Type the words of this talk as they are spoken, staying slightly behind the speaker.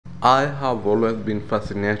I have always been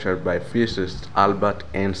fascinated by physicist Albert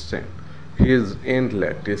Einstein. His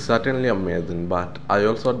intellect is certainly amazing, but I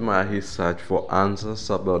also admire his search for answers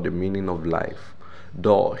about the meaning of life.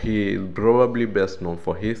 Though he is probably best known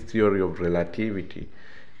for his theory of relativity,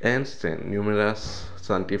 Einstein's numerous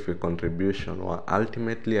scientific contributions were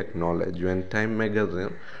ultimately acknowledged when Time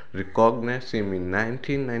magazine recognized him in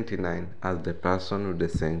 1999 as the person of the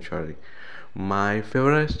century. My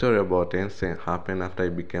favorite story about Einstein happened after he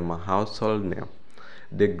became a household name.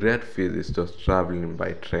 The great physicist was traveling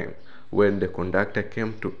by train. When the conductor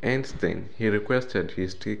came to Einstein, he requested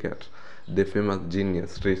his ticket. The famous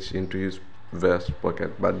genius reached into his vest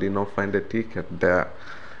pocket but did not find the ticket there.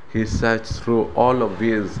 He searched through all of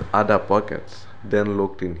his other pockets, then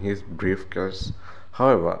looked in his briefcase.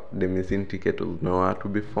 However, the missing ticket was nowhere to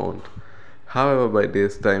be found. However, by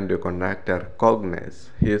this time, the conductor recognized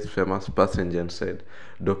his famous passenger and said,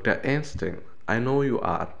 Dr. Einstein, I know who you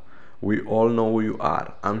are. We all know who you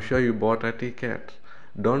are. I'm sure you bought a ticket.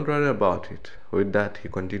 Don't worry about it. With that, he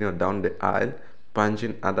continued down the aisle,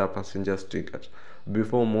 punching other passengers' tickets.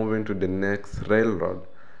 Before moving to the next railroad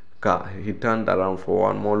car, he turned around for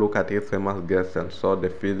one more look at his famous guest and saw the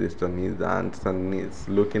physicist on his hands and knees,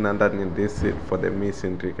 looking underneath the seat for the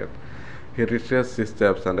missing ticket. He retraced his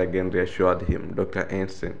steps and again reassured him, Dr.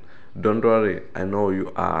 Einstein, don't worry, I know who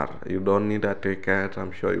you are. You don't need a ticket,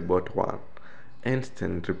 I'm sure you bought one.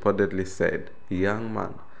 Einstein reportedly said, young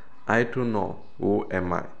man, I too know who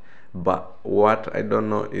am I, but what I don't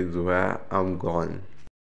know is where I'm going.